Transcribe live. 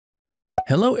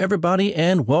Hello everybody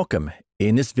and welcome.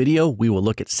 In this video, we will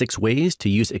look at 6 ways to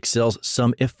use Excel's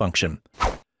SUMIF function.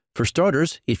 For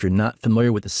starters, if you're not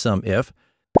familiar with the SUMIF,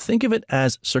 think of it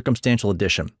as circumstantial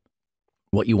addition.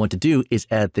 What you want to do is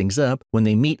add things up when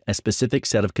they meet a specific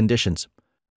set of conditions.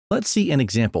 Let's see an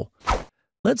example.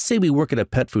 Let's say we work at a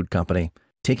pet food company.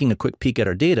 Taking a quick peek at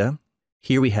our data,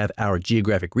 here we have our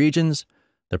geographic regions,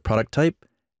 the product type,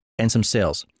 and some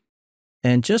sales.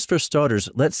 And just for starters,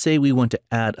 let's say we want to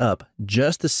add up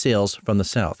just the sales from the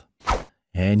South.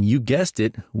 And you guessed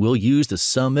it, we'll use the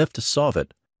SUMIF to solve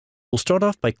it. We'll start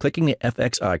off by clicking the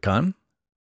FX icon.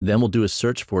 Then we'll do a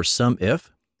search for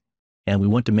SUMIF. And we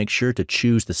want to make sure to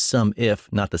choose the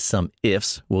SUMIF, not the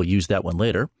SUMIFS. We'll use that one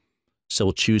later. So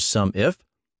we'll choose SUMIF.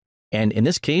 And in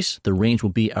this case, the range will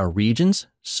be our regions.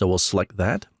 So we'll select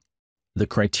that. The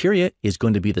criteria is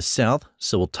going to be the South.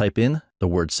 So we'll type in the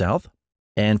word South.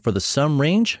 And for the sum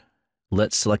range,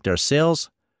 let's select our sales,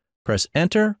 press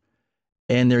enter,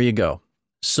 and there you go.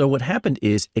 So what happened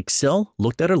is Excel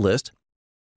looked at our list,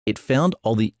 it found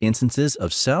all the instances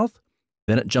of South,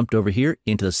 then it jumped over here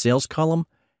into the sales column,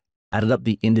 added up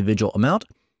the individual amount,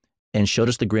 and showed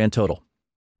us the grand total.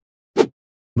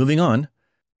 Moving on,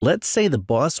 let's say the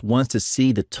boss wants to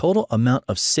see the total amount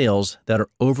of sales that are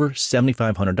over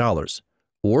 $7,500,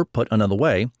 or put another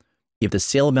way, if the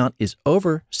sale amount is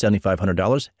over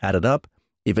 $7,500, add it up.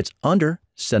 If it's under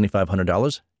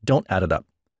 $7,500, don't add it up.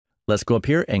 Let's go up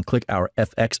here and click our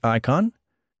FX icon,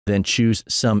 then choose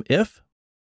SUMIF.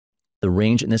 The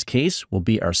range in this case will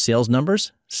be our sales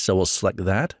numbers, so we'll select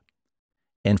that.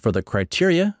 And for the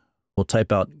criteria, we'll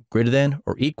type out greater than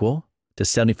or equal to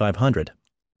 7,500.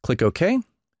 Click OK,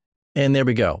 and there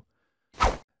we go.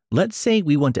 Let's say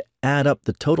we want to add up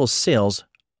the total sales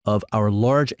of our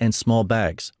large and small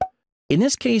bags. In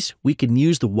this case, we can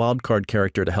use the Wildcard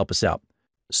character to help us out.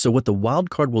 So what the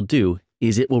Wildcard will do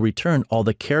is it will return all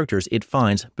the characters it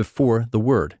finds before the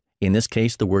word, in this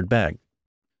case, the word bag.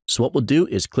 So what we'll do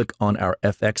is click on our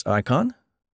FX icon,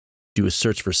 do a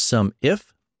search for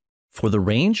SUMIF. For the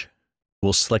range,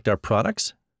 we'll select our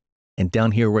products, and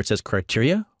down here where it says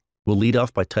criteria, we'll lead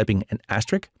off by typing an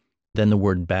asterisk, then the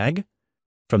word bag.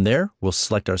 From there, we'll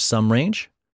select our sum range,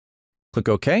 click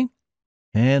OK,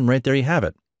 and right there you have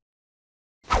it.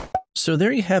 So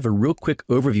there you have a real quick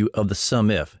overview of the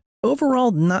SUMIF.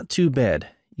 Overall, not too bad,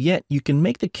 yet you can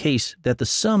make the case that the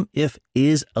SUMIF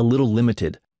is a little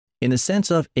limited in the sense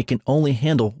of it can only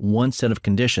handle one set of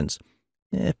conditions.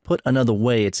 Put another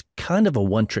way, it's kind of a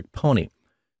one-trick pony.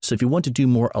 So if you want to do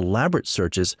more elaborate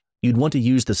searches, you'd want to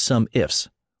use the SUMIFS.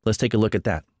 Let's take a look at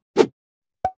that.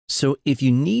 So if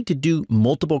you need to do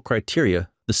multiple criteria,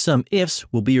 the SUMIFS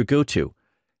will be your go-to.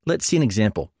 Let's see an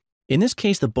example. In this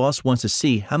case, the boss wants to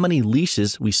see how many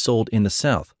leashes we sold in the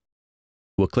South.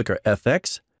 We'll click our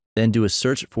FX, then do a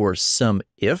search for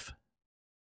SUMIF,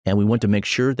 and we want to make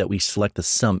sure that we select the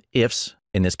SUMIFS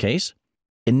in this case.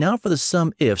 And now for the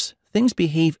SUMIFS, things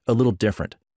behave a little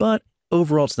different, but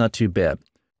overall it's not too bad.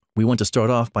 We want to start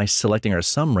off by selecting our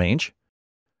sum range,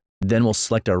 then we'll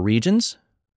select our regions.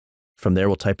 From there,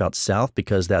 we'll type out South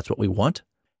because that's what we want.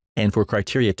 And for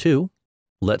criteria 2,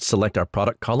 let's select our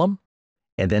product column,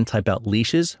 and then type out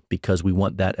leashes because we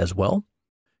want that as well.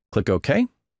 Click OK,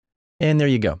 and there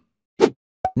you go.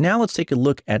 Now let's take a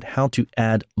look at how to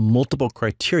add multiple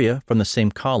criteria from the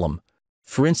same column.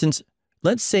 For instance,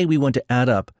 let's say we want to add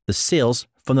up the sales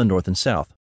from the North and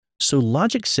South. So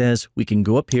logic says we can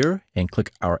go up here and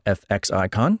click our FX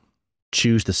icon,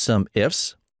 choose the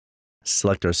SUMIFS,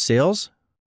 select our sales,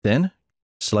 then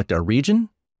select our region,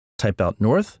 type out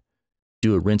North,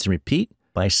 do a rinse and repeat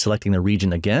by selecting the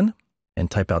region again, and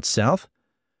type out South,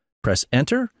 press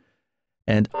enter,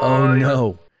 and oh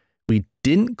no, we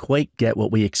didn't quite get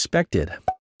what we expected.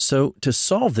 So to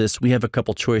solve this, we have a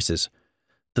couple choices.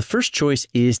 The first choice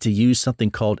is to use something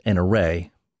called an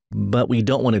array, but we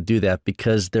don't want to do that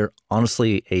because they're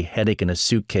honestly a headache in a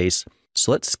suitcase.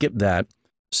 So let's skip that.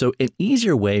 So an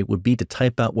easier way would be to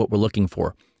type out what we're looking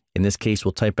for. In this case,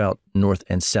 we'll type out North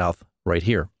and South right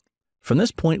here. From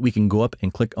this point, we can go up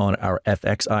and click on our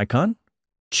FX icon,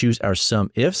 choose our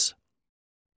SUMIFS,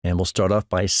 and we'll start off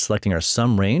by selecting our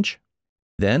sum range.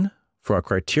 Then, for our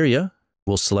criteria,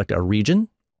 we'll select our region.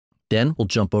 Then we'll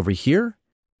jump over here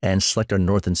and select our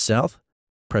North and South,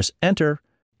 press enter,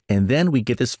 and then we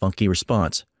get this funky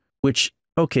response, which,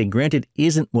 okay, granted,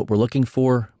 isn't what we're looking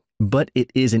for, but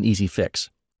it is an easy fix.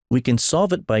 We can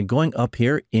solve it by going up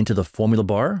here into the formula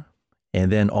bar, and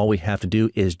then all we have to do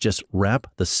is just wrap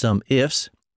the SUMIFS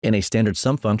in a standard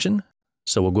sum function.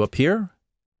 So we'll go up here,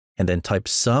 and then type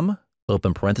sum,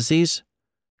 open parentheses,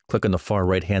 click on the far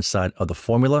right-hand side of the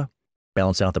formula,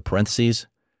 balance out the parentheses,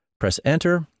 press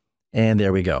enter, And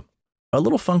there we go. A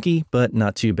little funky, but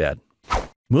not too bad.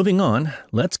 Moving on,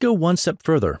 let's go one step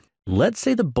further. Let's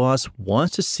say the boss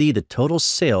wants to see the total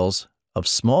sales of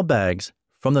small bags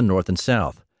from the north and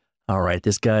south. All right,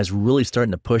 this guy's really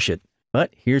starting to push it,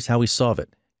 but here's how we solve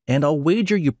it. And I'll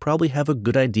wager you probably have a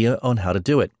good idea on how to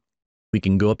do it. We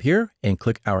can go up here and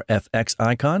click our FX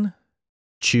icon,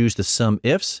 choose the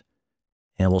SUMIFS,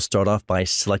 and we'll start off by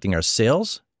selecting our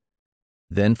sales.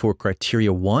 Then for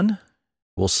criteria 1,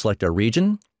 we'll select our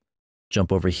region,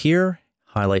 jump over here,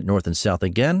 highlight north and south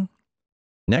again.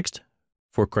 Next,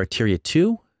 for criteria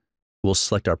 2, we'll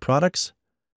select our products,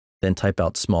 then type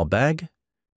out small bag,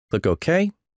 click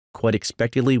OK. Quite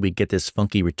expectedly, we get this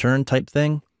funky return type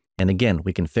thing. And again,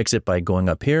 we can fix it by going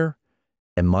up here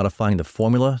and modifying the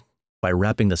formula by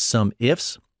wrapping the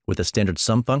SUMIFS with a standard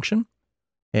sum function.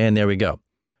 And there we go.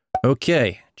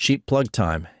 Okay, cheap plug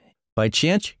time. By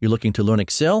chance, you're looking to learn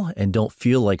Excel and don't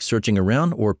feel like searching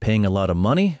around or paying a lot of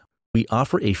money, we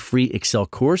offer a free Excel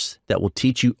course that will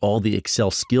teach you all the Excel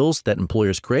skills that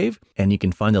employers crave, and you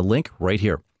can find the link right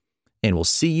here. And we'll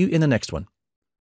see you in the next one.